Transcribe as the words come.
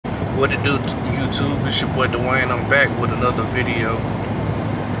What it do, YouTube? It's your boy Dwayne. I'm back with another video.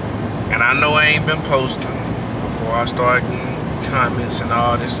 And I know I ain't been posting before I start getting comments and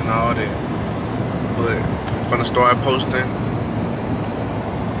all this and all that. But I'm finna start posting.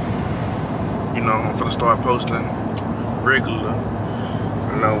 You know, I'm finna start posting regular.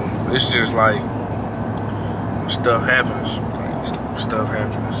 You know, it's just like stuff happens. Like, stuff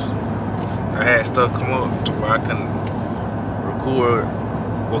happens. I had stuff come up to where I couldn't record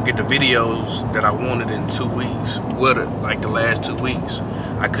or get the videos that I wanted in 2 weeks. Like the last 2 weeks,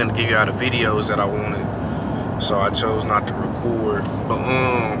 I couldn't give you all the videos that I wanted, so I chose not to record. But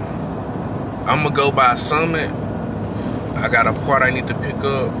I'm gonna go by Summit. I got a part I need to pick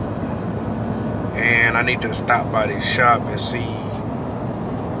up, and I need to stop by this shop and see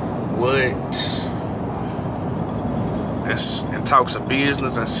and talk some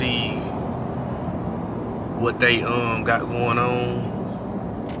business and see what they got going on.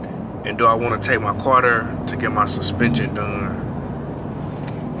 And do I want to take my car there to get my suspension done?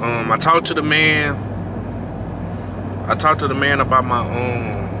 I talked to the man about my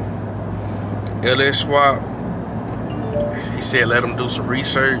LS swap. He said let him do some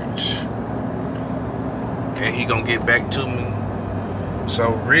research and he gonna get back to me.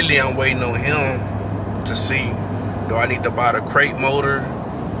 So really I'm waiting on him to see, do I need to buy the crate motor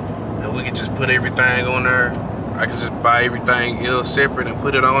and we can just put everything on there? I can just buy everything else separate and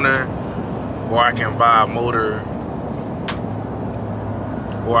put it on there, or I can buy a motor,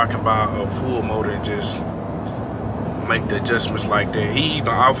 or I can buy a full motor and just make the adjustments like that. He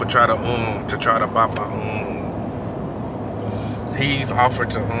even offered to buy my he even offered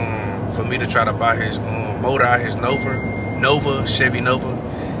to for me to try to buy his motor out his Chevy Nova.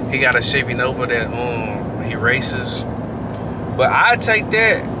 He got a Chevy Nova that he races. But I take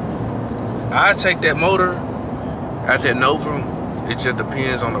that motor at that Nova. It just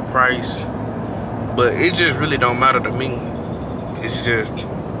depends on the price. But it just really don't matter to me. It's just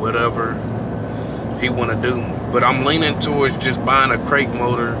whatever he wanna do. But I'm leaning towards just buying a crate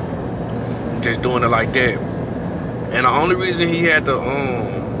motor, just doing it like that. And the only reason he had to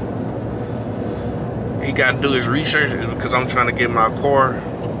he got to do his research is because I'm trying to get my car,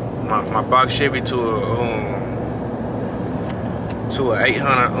 my box Chevy to a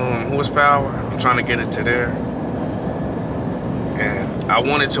 800 horsepower. I'm trying to get it to there. And I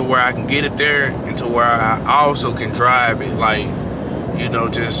want it to where I can get it there and to where I also can drive it. Like, you know,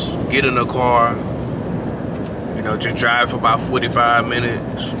 just get in the car, you know, just drive for about 45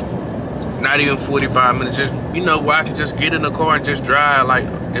 minutes. Not even 45 minutes, just, you know, where I can just get in the car and just drive like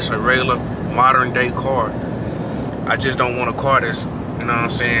it's a regular modern day car. I just don't want a car that's, you know what I'm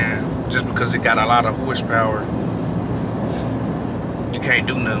saying, just because it got a lot of horsepower, you can't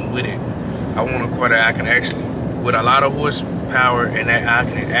do nothing with it. I want a car that I can actually, with a lot of horsepower, and that I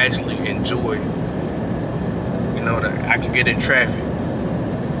can actually enjoy. You know, that I can get in traffic. You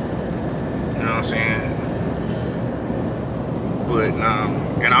know what I'm saying? But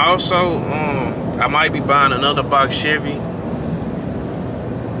and also, I might be buying another box Chevy.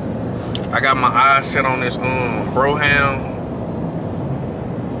 I got my eyes set on this Brohound,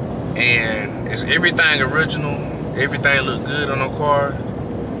 and it's everything original. Everything look good on the car.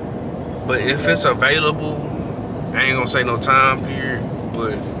 But if it's available, I ain't gonna say no time period,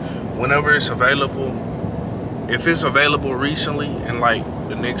 but whenever it's available, if it's available recently in like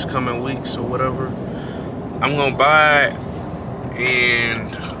the next coming weeks or whatever, I'm gonna buy it,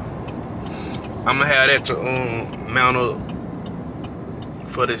 and I'm gonna have that to mount up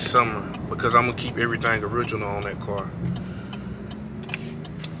for this summer, because I'm gonna keep everything original on that car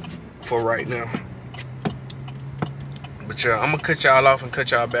for right now. But yeah, I'm gonna cut y'all off and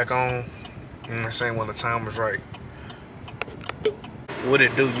cut y'all back on, you know what I'm saying, when the time was right. What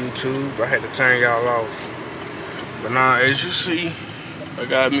it do, YouTube? I had to turn y'all off. But now, as you see, I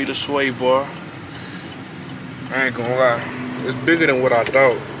got me the sway bar. I ain't gonna lie, it's bigger than what I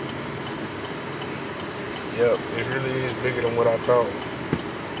thought. Yep, it really is bigger than what I thought.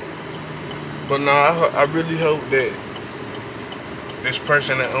 But now, I really hope that this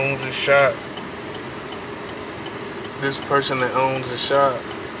person that owns the shop,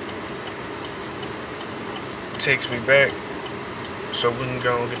 takes me back, so we can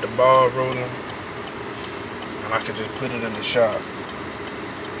go and get the ball rolling, and I can just put it in the shop,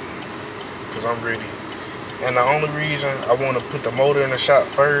 because I'm ready. And the only reason I want to put the motor in the shop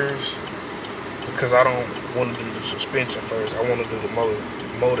first, because I don't want to do the suspension first. I want to do the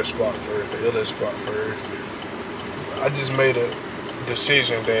motor swap first, the LS swap first. I just made a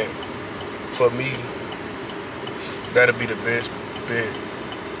decision that for me, that'll be the best bet.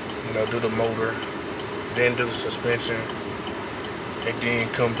 You know, do the motor, then do the suspension, and then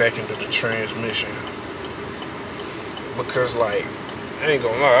come back into the transmission. Because like, I ain't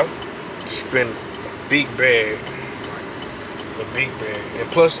gonna lie, I spent a big bag,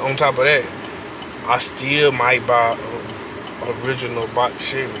 and plus on top of that, I still might buy a original box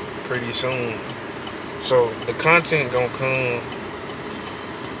Chevy pretty soon. So the content gonna come,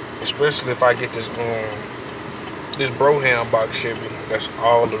 especially if I get this Broham box Chevy that's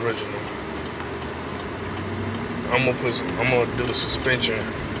all original. I'm gonna do the suspension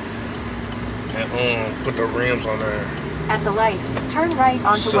and put the rims on there. At the light, turn right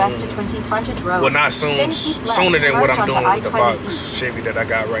onto West 20 frontage road. Well, not soon. Sooner than what I'm doing with the box Chevy that I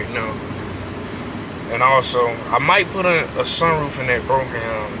got right now. And also, I might put a sunroof in that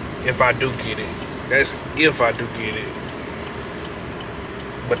Broham if I do get it. That's if I do get it.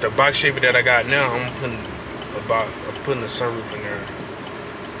 But the box Chevy that I got now, I'm putting the sunroof in there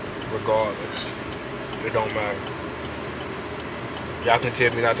regardless. It don't matter. Y'all can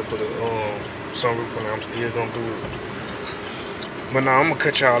tell me not to put a sunroof in there. I'm still gonna do it. But now I'm gonna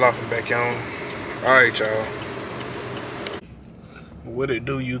cut y'all off and back on. Alright, y'all. What it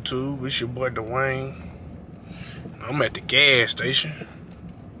do, YouTube? It's your boy Dwayne. I'm at the gas station.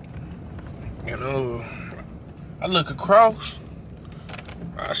 You know, I look across.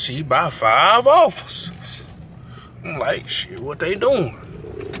 I see about 5 officers. I'm like, shit, what they doing?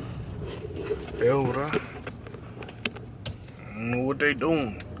 They over there. I don't know what they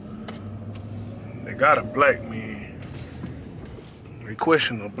doing. They got a black man. They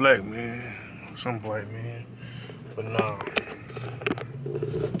question a black man. Some black man. But nah.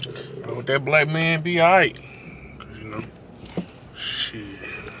 I hope that black man be alright. Cause you know, shit,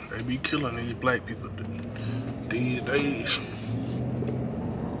 they be killing these black people these days.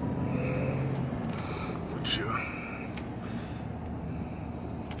 But yeah.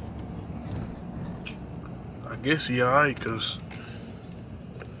 I guess he alright, cause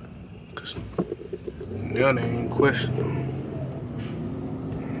now they ain't questioning him.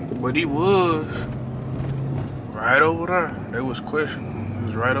 But he was right over there. They was questioning him. He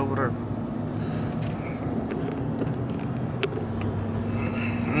was right over there.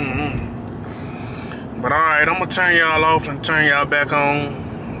 But alright, I'm gonna turn y'all off and turn y'all back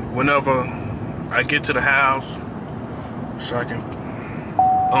on whenever I get to the house, so I can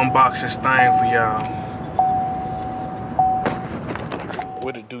unbox this thing for y'all.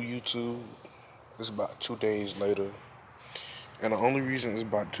 What it do, YouTube? It's about 2 days later. And the only reason it's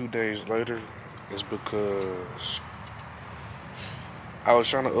about 2 days later is because I was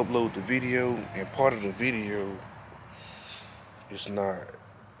trying to upload the video, and part of the video is not,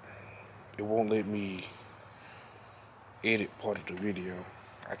 it won't let me edit part of the video.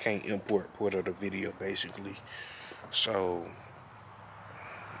 I can't import part of the video, basically. So,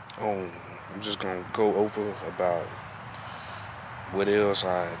 I'm just gonna go over about what else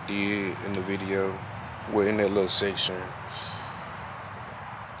I did in the video. Well, in that little section,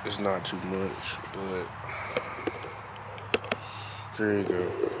 it's not too much, but here you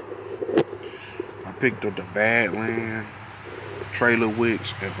go. I picked up the Badland trailer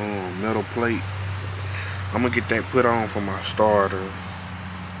wicks and metal plate. I'm gonna get that put on for my starter.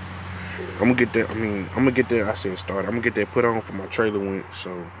 I'm gonna get that, I said starter. I'm gonna get that put on for my trailer winch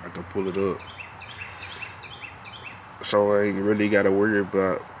so I can pull it up. So I ain't really gotta worry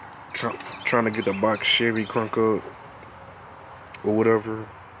about trying to get the box Chevy crunk up or whatever.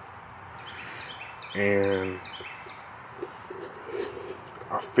 And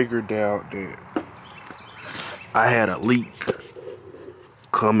I figured out that I had a leak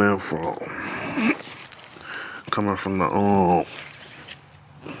coming from the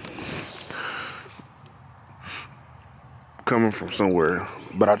coming from somewhere,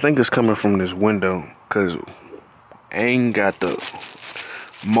 but I think it's coming from this window, cause I ain't got the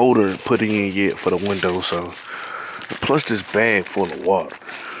motor put in yet for the window. So plus this bag full of water,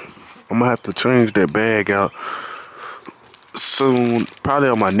 I'm gonna have to change that bag out soon, probably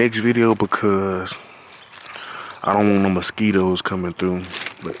on my next video, because I don't want no mosquitoes coming through.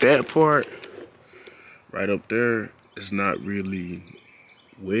 But that part right up there is not really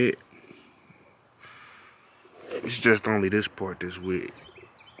wet. It's just only this part that's wet.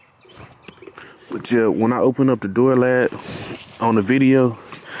 But yeah, when I opened up the door lid on the video,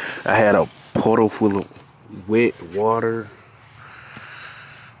 I had a portal full of wet water.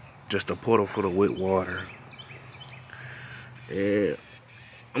 Just a portal full of wet water. And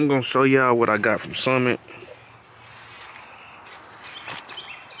I'm gonna show y'all what I got from Summit.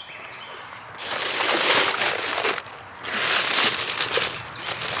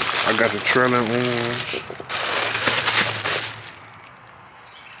 I got the trailing arms.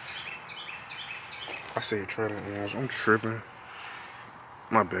 I said trailing arms, I'm tripping.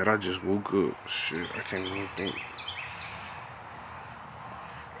 My bad, I just woke up. Shit, I can't even think.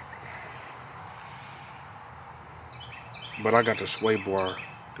 But I got the sway bar,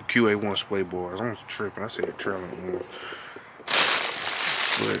 the Qa1 sway bars. I'm tripping. I said trailing one.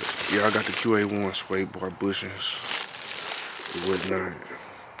 But yeah, I got the Qa1 sway bar bushings and whatnot.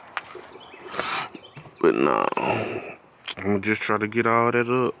 But nah, I'm gonna just try to get all that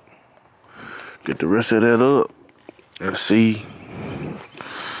up. Get the rest of that up and see.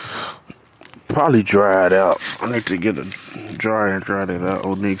 Probably dry it out. I need to get a dryer and dry that out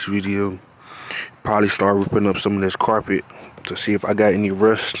on next video. Probably start ripping up some of this carpet to see if I got any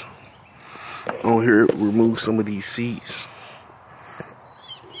rust on here. Remove some of these seats.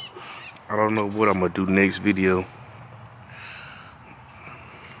 I don't know what I'm gonna do next video.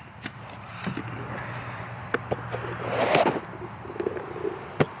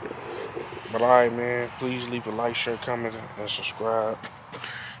 But alright, man, please leave a like, share, comment, and subscribe.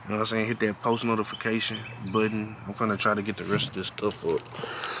 You know what I'm saying? Hit that post notification button. I'm finna try to get the rest of this stuff up.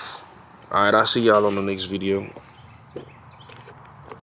 Alright, I'll see y'all on the next video.